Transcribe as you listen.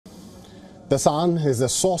The sun is the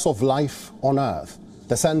source of life on Earth,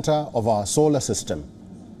 the center of our solar system,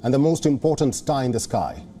 and the most important star in the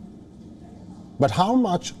sky. But how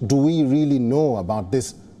much do we really know about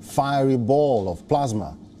this fiery ball of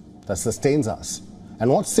plasma that sustains us?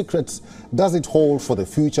 And what secrets does it hold for the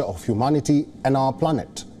future of humanity and our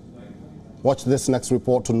planet? Watch this next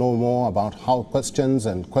report to know more about how questions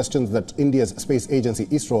that India's space agency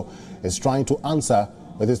ISRO is trying to answer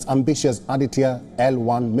with its ambitious Aditya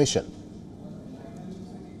L1 mission.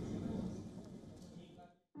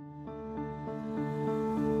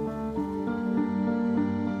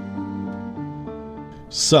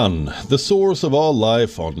 Sun, the source of all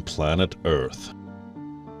life on planet Earth.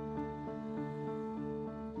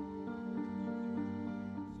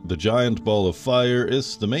 The giant ball of fire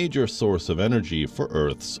is the major source of energy for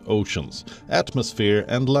Earth's oceans, atmosphere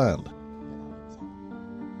and land.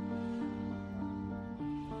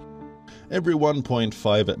 Every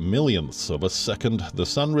 1.5 millionths of a second, the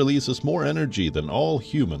sun releases more energy than all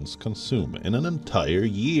humans consume in an entire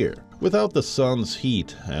year. Without the sun's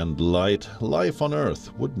heat and light, life on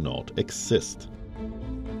Earth would not exist.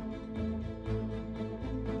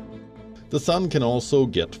 The sun can also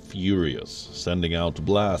get furious, sending out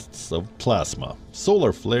blasts of plasma,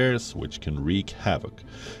 solar flares which can wreak havoc.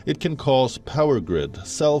 It can cause power grid,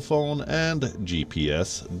 cell phone and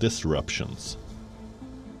GPS disruptions.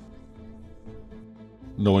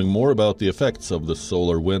 Knowing more about the effects of the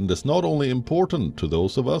solar wind is not only important to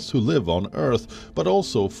those of us who live on Earth, but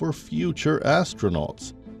also for future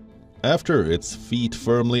astronauts. After its feet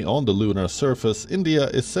firmly on the lunar surface, India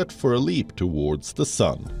is set for a leap towards the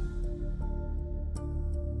sun.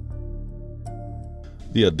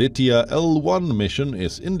 The Aditya L1 mission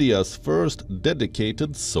is India's first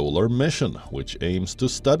dedicated solar mission, which aims to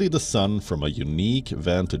study the sun from a unique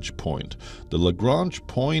vantage point, the Lagrange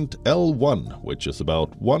point L1, which is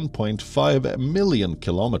about 1.5 million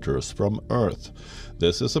kilometers from Earth.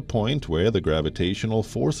 This is a point where the gravitational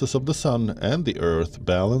forces of the sun and the Earth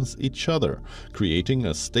balance each other, creating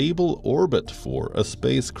a stable orbit for a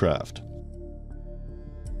spacecraft.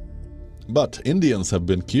 But Indians have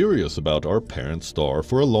been curious about our parent star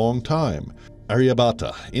for a long time.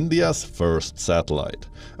 Aryabhata, India's first satellite.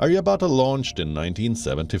 Aryabhata, launched in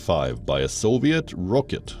 1975 by a Soviet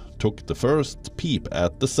rocket, took the first peep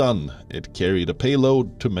at the sun. It carried a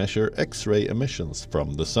payload to measure X-ray emissions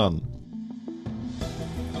from the sun.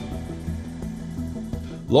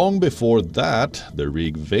 Long before that, the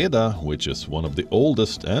Rig Veda, which is one of the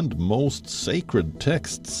oldest and most sacred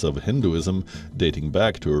texts of Hinduism, dating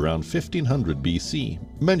back to around 1500 BC,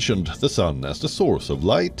 mentioned the sun as the source of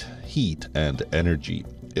light, heat, and energy.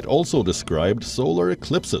 It also described solar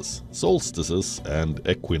eclipses, solstices, and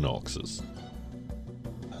equinoxes.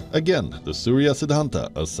 Again, the Surya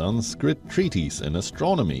Siddhanta, a Sanskrit treatise in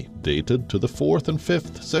astronomy dated to the 4th and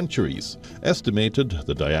 5th centuries, estimated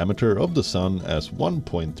the diameter of the sun as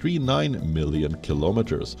 1.39 million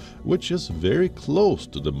kilometers, which is very close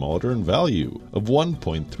to the modern value of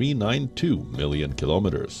 1.392 million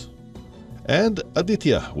kilometers. And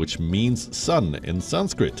Aditya, which means sun in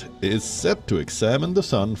Sanskrit, is set to examine the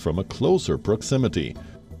sun from a closer proximity.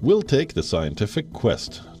 We'll take the scientific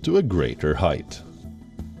quest to a greater height.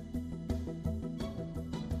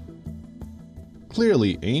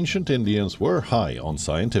 Clearly, ancient Indians were high on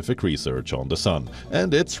scientific research on the sun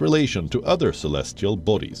and its relation to other celestial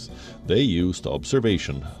bodies. They used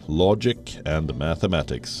observation, logic, and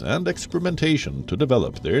mathematics, and experimentation to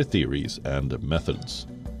develop their theories and methods.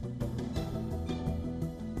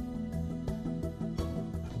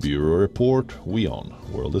 Bureau Report,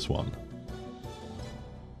 WION, World is One.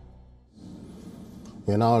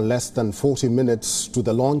 We are now less than 40 minutes to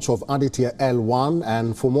the launch of Aditya L1,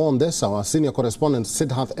 and for more on this, our senior correspondent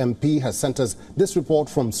Siddharth MP has sent us this report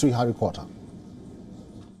from Sriharikota.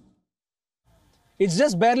 It's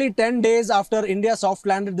just barely 10 days after India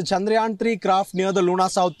soft-landed the Chandrayaan-3 craft near the lunar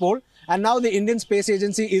South Pole, and now the Indian Space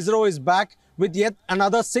Agency ISRO is back with yet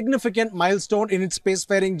another significant milestone in its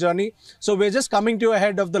spacefaring journey. So we're just coming to you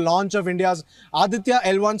ahead of the launch of India's Aditya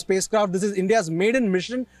L1 spacecraft. This is India's maiden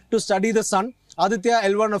mission to study the sun. Aditya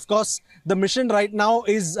L1, of course, the mission right now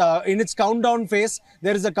is in its countdown phase.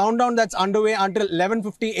 There is a countdown that's underway until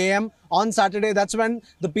 11:50 a.m. on Saturday. That's when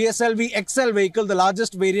the PSLV XL vehicle, the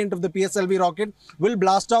largest variant of the PSLV rocket, will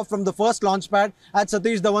blast off from the first launch pad at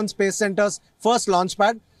Satish Dhawan Space Centre's first launch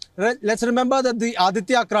pad. Let's remember that the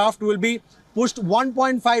Aditya craft will be pushed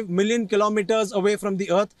 1.5 million kilometers away from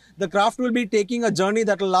the Earth. The craft will be taking a journey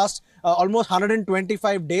that will last almost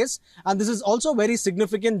 125 days. And this is also a very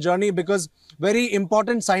significant journey because very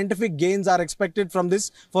important scientific gains are expected from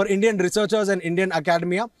this for Indian researchers and Indian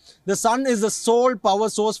academia. The sun is the sole power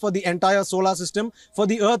source for the entire solar system. For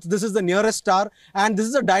the Earth, this is the nearest star, and this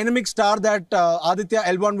is a dynamic star that Aditya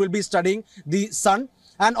L1 will be studying, the sun.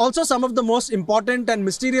 And also some of the most important and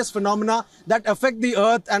mysterious phenomena that affect the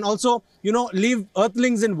Earth and also, leave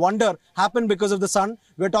Earthlings in wonder happen because of the sun.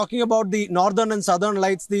 We're talking about the northern and southern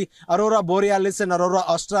lights, the aurora borealis and aurora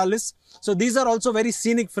australis. So these are also very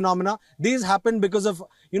scenic phenomena. These happen because of,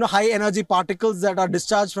 high energy particles that are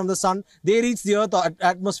discharged from the sun. They reach the Earth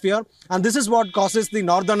atmosphere, and this is what causes the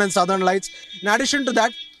northern and southern lights. In addition to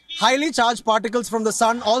that, highly charged particles from the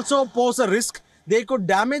sun also pose a risk. They could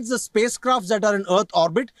damage the spacecrafts that are in Earth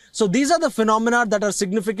orbit. So these are the phenomena that are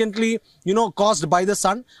significantly, caused by the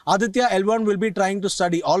sun. Aditya L1 will be trying to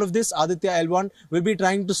study all of this. Aditya L1 will be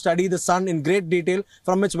trying to study the sun in great detail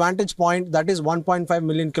from its vantage point, that is 1.5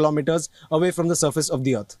 million kilometers away from the surface of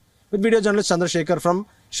the Earth. With video journalist Chandrasekhar from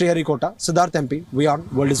Sriharikota, Siddharth MP,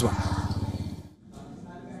 WION World is One.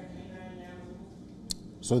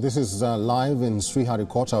 So this is live in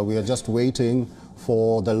Sriharikota. We are just waiting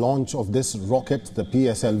for the launch of this rocket, the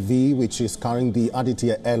PSLV, which is carrying the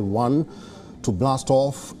Aditya L1 to blast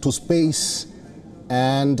off to space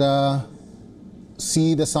and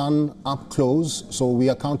see the sun up close. So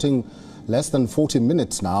we are counting less than 40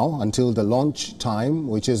 minutes now until the launch time,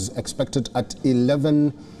 which is expected at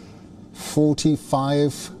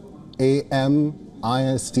 11:45 a.m.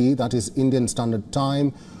 IST, that is Indian Standard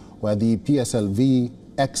Time, where the PSLV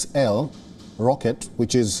XL rocket,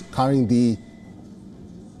 which is carrying the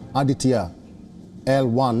Aditya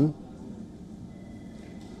L1,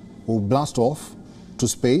 will blast off to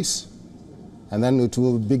space, and then it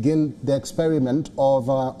will begin the experiment of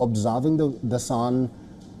observing the sun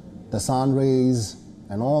rays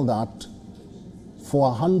and all that for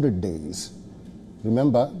 100 days.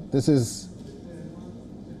 Remember, this is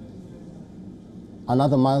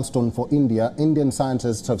another milestone for India. Indian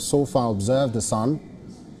scientists have so far observed the sun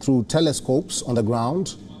through telescopes on the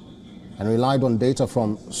ground and relied on data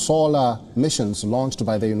from solar missions launched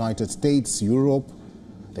by the United States, Europe,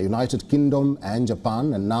 the United Kingdom and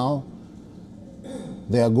Japan, and now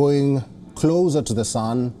they are going closer to the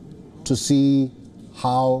sun to see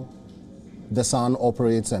how the sun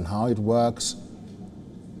operates and how it works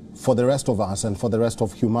for the rest of us and for the rest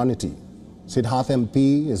of humanity. Siddharth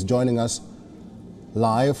MP is joining us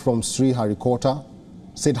live from Sriharikota.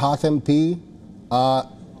 Siddharth MP,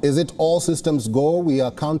 is it all systems go? We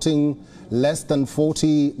are counting less than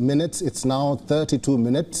 40 minutes. It's now 32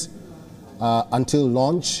 minutes until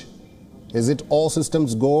launch. Is it all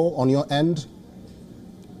systems go on your end?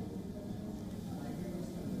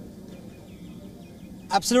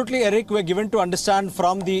 Absolutely, Eric. We're given to understand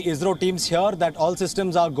from the ISRO teams here that all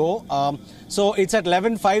systems are go. So it's at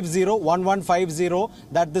 11:50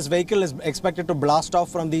 that this vehicle is expected to blast off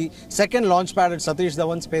from the second launch pad at Satish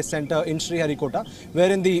Dhawan Space Center in Sriharikota.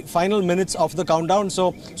 We're in the final minutes of the countdown.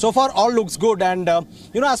 So far all looks good. And,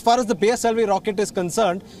 as far as the PSLV rocket is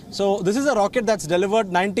concerned, so this is a rocket that's delivered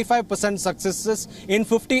 95% successes in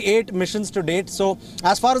 58 missions to date. So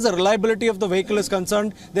as far as the reliability of the vehicle is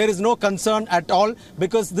concerned, there is no concern at all,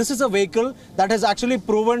 because this is a vehicle that has actually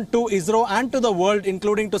proven to ISRO and to the world,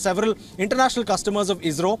 including to several international customers of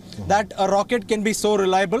ISRO, that a rocket can be so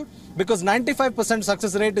reliable. Because 95%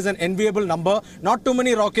 success rate is an enviable number. Not too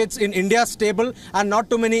many rockets in India's stable and not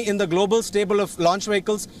too many in the global stable of launch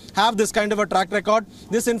vehicles have this kind of a track record.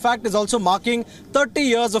 This in fact is also marking 30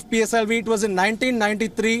 years of PSLV. It was in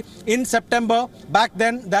 1993 in September back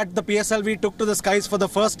then that the PSLV took to the skies for the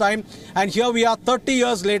first time. And here we are 30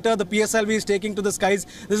 years later, the PSLV is taking to the skies.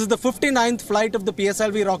 This is the 59th flight of the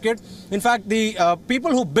PSLV rocket. In fact, the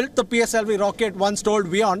people who built the PSLV rocket once told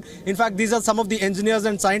WION, in fact, these are some of the engineers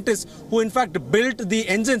and scientists who in fact built the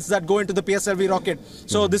engines that go into the PSLV rocket.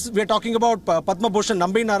 So we're talking about Padma Bhushan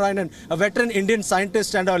Nambi Narayanan, a veteran Indian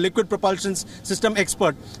scientist and a liquid propulsion system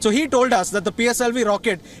expert. So he told us that the PSLV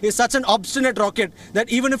rocket is such an obstinate rocket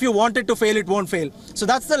that even if you want it to fail, it won't fail. So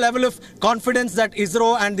that's the level of confidence that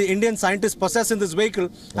ISRO and the Indian scientists possess in this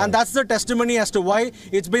vehicle. And that's the testimony as to why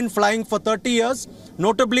it's been flying for 30 years.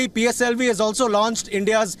 Notably, PSLV has also launched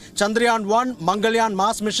India's Chandrayaan-1, Mangalyaan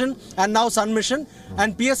Mars mission and now Sun mission.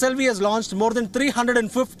 And PSLV PSLV has launched more than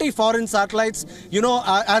 350 foreign satellites,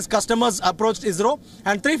 as customers approached ISRO,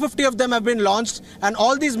 and 350 of them have been launched, and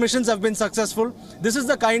all these missions have been successful. This is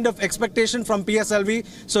the kind of expectation from PSLV.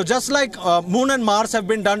 So just like Moon and Mars have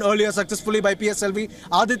been done earlier successfully by PSLV,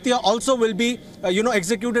 Aditya also will be,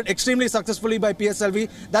 executed extremely successfully by PSLV.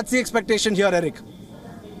 That's the expectation here, Eric.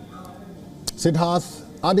 Siddharth,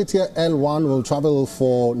 Aditya L1 will travel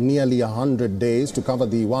for nearly 100 days to cover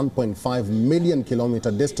the 1.5 million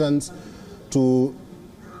kilometer distance to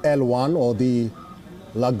L1 or the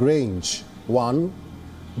Lagrange 1.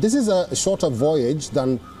 This is a shorter voyage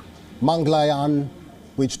than Mangalyaan,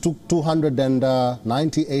 which took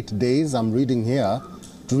 298 days, I'm reading here,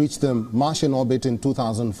 to reach the Martian orbit in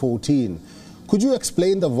 2014. Could you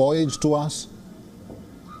explain the voyage to us?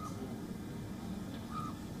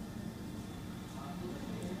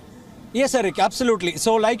 Yes, Eric, absolutely.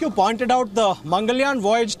 So like you pointed out, the Mangalyaan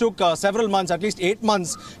voyage took several months, at least 8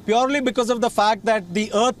 months, purely because of the fact that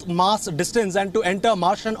the Earth mass distance and to enter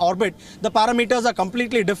Martian orbit, the parameters are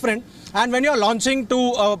completely different. And when you're launching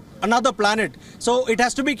to another planet, so it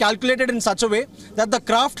has to be calculated in such a way that the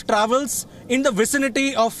craft travels in the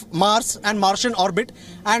vicinity of Mars and Martian orbit,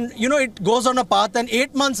 and it goes on a path, and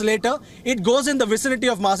 8 months later it goes in the vicinity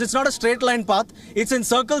of Mars. It's not a straight line path, it's in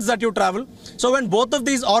circles that you travel. So when both of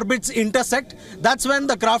these orbits intersect, that's when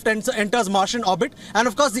the craft enters Martian orbit. And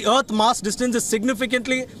of course the Earth mass distance is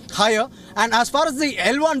significantly higher, and as far as the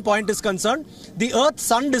L1 point is concerned, the Earth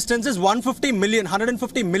Sun distance is 150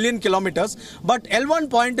 million kilometers, but L1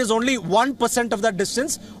 point is only 1% of that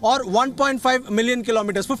distance, or 1.5 million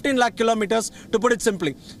kilometers, 15 lakh kilometers to put it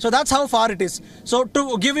simply. So that's how far it is. So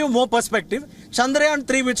to give you more perspective, Chandrayaan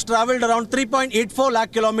 3, which traveled around 3.84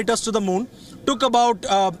 lakh kilometers to the moon, took about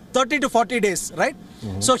 30 to 40 days, right?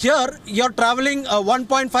 So here you're traveling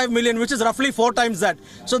 1.5 million, which is roughly 4 times that.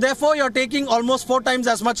 So therefore you're taking almost 4 times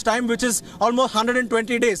as much time, which is almost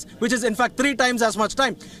 120 days, which is in fact 3 times as much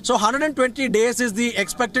time. So 120 days is the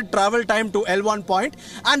expected travel time to L1 point,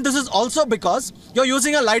 and this is also because you're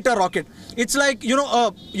using a lighter rocket. It's like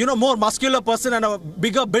a more muscular person and a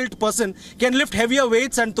bigger built person can lift heavier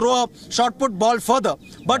weights and throw a shot put ball further,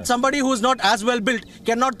 but somebody who's not as well built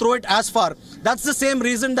cannot throw it as far. That's the same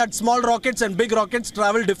reason that small rockets and big rockets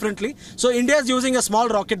travel differently. So India is using a small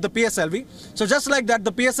rocket, the PSLV. So just like that,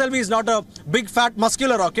 the PSLV is not a big fat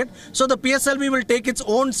muscular rocket. So the PSLV will take its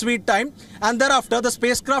own sweet time, and thereafter the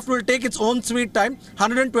spacecraft will take its own sweet time,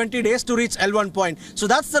 120 days to reach L1 point. So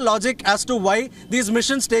that's the logic as to why these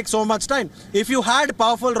missions take so much time. If you had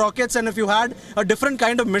powerful rockets and if you had a different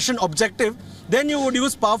kind of mission objective, then you would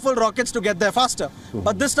use powerful rockets to get there faster.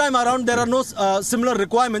 But this time around there are no similar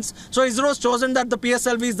requirements. So ISRO has chosen that the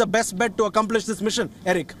PSLV is the best bet to accomplish this mission.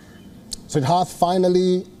 Eric. Siddharth,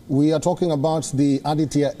 finally, we are talking about the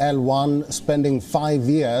Aditya L1 spending 5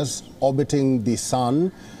 years orbiting the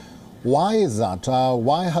Sun. Why is that?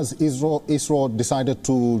 Why has ISRO decided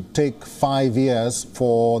to take 5 years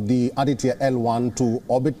for the Aditya L1 to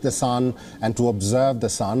orbit the Sun and to observe the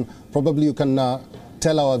Sun? Probably you can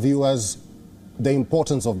tell our viewers the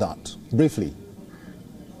importance of that, briefly.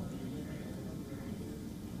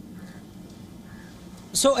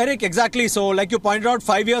 So Eric, exactly. So like you pointed out,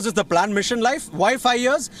 5 years is the planned mission life. Why 5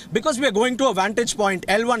 years? Because we are going to a vantage point,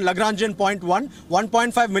 L1, Lagrangian point 1,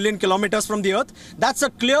 1.5 million kilometers from the Earth. That's a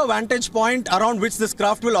clear vantage point around which this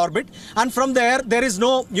craft will orbit. And from there is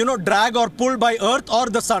no, drag or pull by Earth or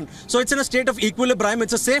the Sun. So it's in a state of equilibrium.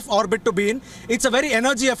 It's a safe orbit to be in. It's a very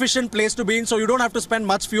energy efficient place to be in, so you don't have to spend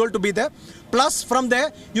much fuel to be there. Plus, from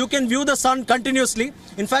there, you can view the Sun continuously.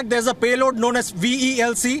 In fact, there's a payload known as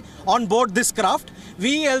VELC on board this craft.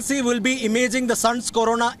 VELC will be imaging the Sun's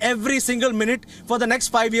corona every single minute for the next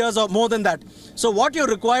 5 years or more than that. So what you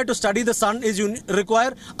require to study the Sun is you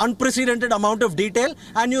require unprecedented amount of detail,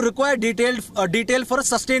 and you require detail for a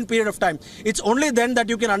sustained period of time. It's only then that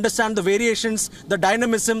you can understand the variations, the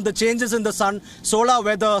dynamism, the changes in the Sun, solar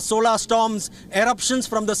weather, solar storms, eruptions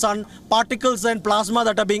from the Sun, particles and plasma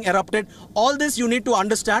that are being erupted. All this you need to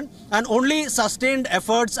understand, and only sustained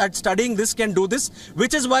efforts at studying this can do this,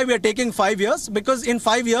 which is why we are taking 5 years, because in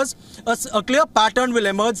 5 years a clear pattern will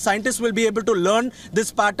emerge. Scientists will be able to learn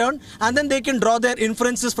this pattern, and then they can draw their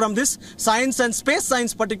inferences from this. Science, and space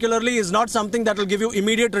science particularly, is not something that will give you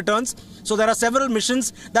immediate returns. So there are several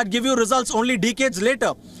missions that give you results only decades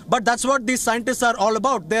later. But that's what these scientists are all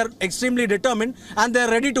about. They're extremely determined, and they're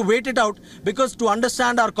ready to wait it out, because to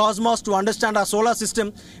understand our cosmos, to understand our solar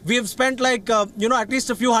system, we have spent at least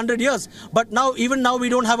a few hundred years. But even now we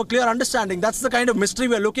don't have a clear understanding. That's the kind of mystery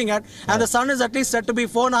we're looking at. And the Sun is at least said to be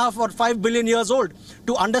 4.5 or 5 billion years old.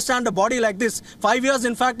 To understand a body like this, 5 years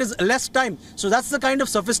in fact is less time. So that's the kind of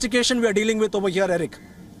sophistication we are dealing with over here, Eric.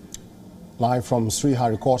 Live from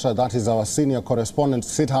Sriharikota, that is our senior correspondent,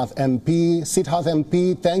 Siddharth MP. Siddharth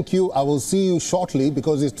MP, thank you. I will see you shortly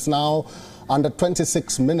because it's now under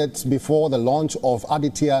 26 minutes before the launch of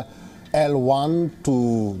Aditya L1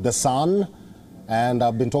 to the Sun. And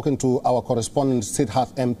I've been talking to our correspondent,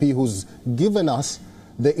 Siddharth MP, who's given us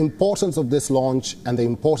the importance of this launch and the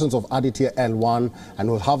importance of Aditya L1. And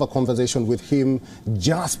we'll have a conversation with him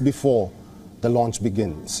just before the launch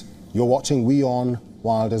begins. You're watching WION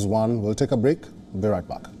World is One. We'll take a break. We'll be right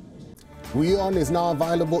back. WION is now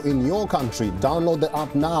available in your country. Download the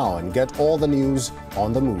app now and get all the news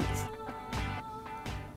on the move.